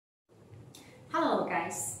Hello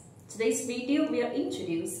guys, today's video will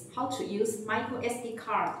introduce how to use micro SD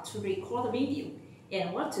card to record a video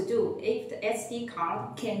and what to do if the SD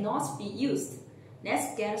card cannot be used.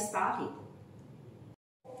 Let's get started.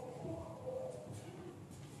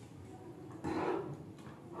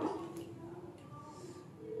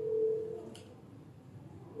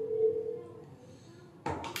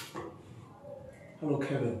 Hello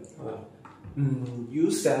Kevin. Hello. You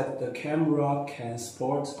said the camera can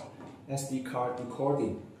support SD card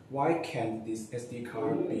recording. Why can't this SD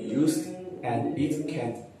card be used and it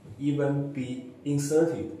can't even be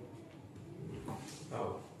inserted?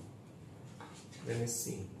 Oh, let me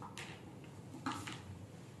see.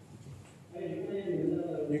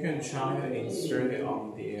 You can try to insert it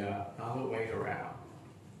on the other way around.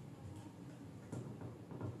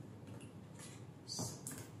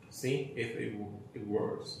 See if it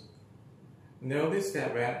works. Notice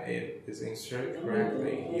that when it is inserted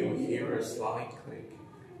correctly, you'll hear a slight click.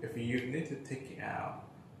 If you need to take it out,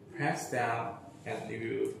 press down and it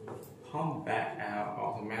will pump back out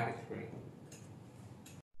automatically.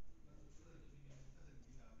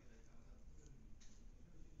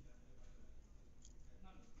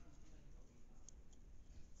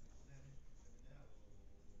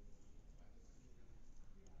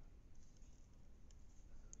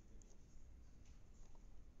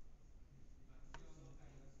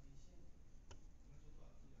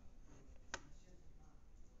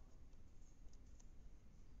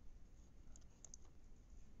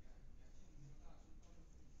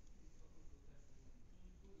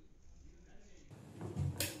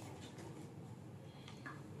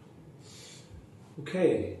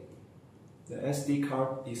 Okay, the SD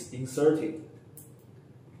card is inserted.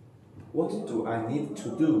 What do I need to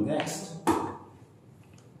do next?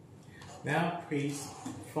 Now please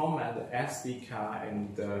format the SD card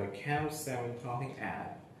in the Cam 720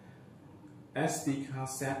 app, SD card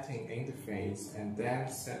setting interface, and then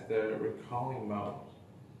set the recording mode.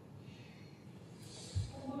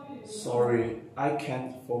 Sorry, I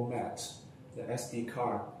can't format the SD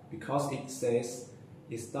card because it says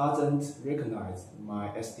it doesn't recognize my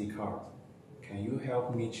SD card. Can you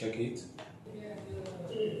help me check it?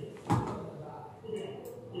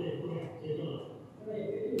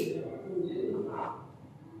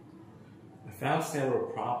 I found several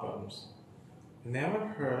problems. Never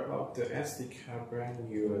heard of the SD card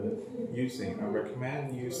brand you are using. I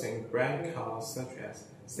recommend using brand cards such as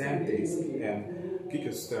SanDisk and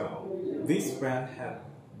Gigastone. These brands have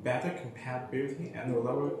better compatibility and a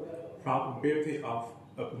lower probability of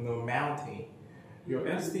abnormality. Your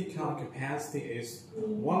SD card capacity is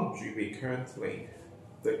 1 GB currently.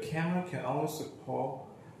 The camera can only support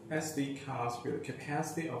SD cards with a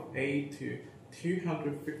capacity of 8 to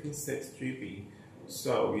 256 GB,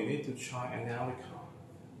 so you need to try another card.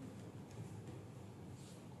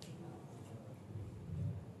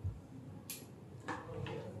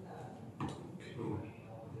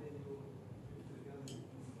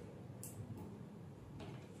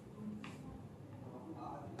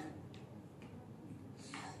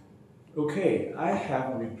 Okay, I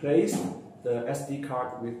have replaced the SD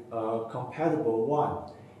card with a compatible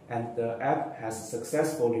one, and the app has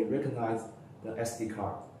successfully recognized the SD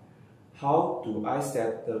card. How do I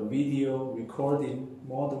set the video recording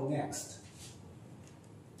model next?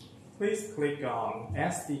 Please click on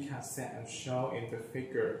SD card set and show in the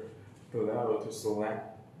figure below to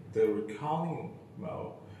select the recording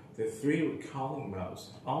mode. The three recording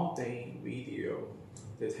modes: all day video,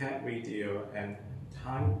 detect video, and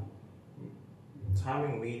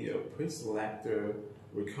timing video. Please select the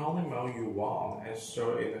recording mode you want as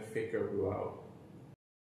shown in the figure below.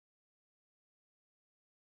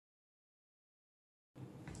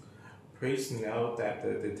 Please note that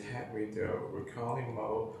the detect video recording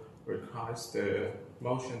mode requires the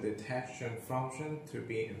motion detection function to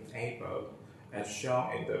be enabled as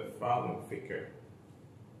shown in the following figure.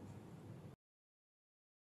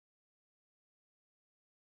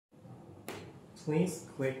 Please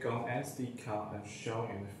click on SD card as shown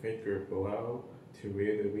in the figure below to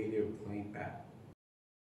view the video playback.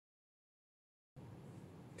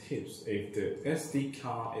 Tips: if the SD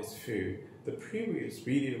card is full, the previous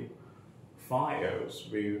video files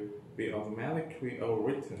will be automatically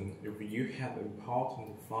overwritten. If you have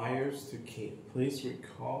important files to keep, please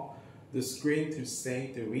recall the screen to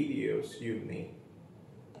save the videos you need.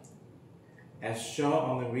 As shown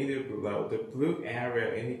on the video below, the blue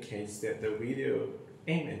area indicates that the video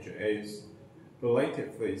image is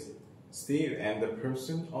relatively still and the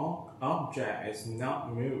person or object is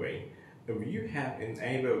not moving. If you have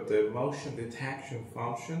enabled the motion detection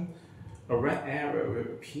function, a red arrow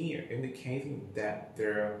will appear indicating that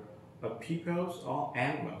there of people or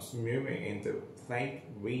animals moving in the played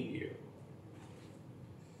video.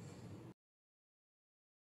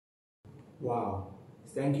 Wow,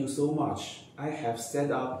 thank you so much. I have set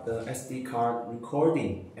up the SD card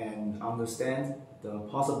recording and understand the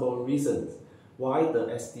possible reasons why the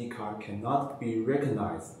SD card cannot be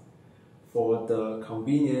recognized. For the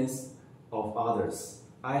convenience of others,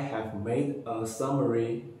 I have made a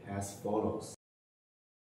summary as follows.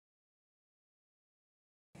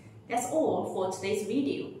 That's all for today's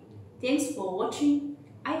video. Thanks for watching.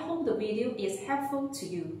 I hope the video is helpful to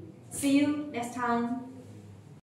you. See you next time.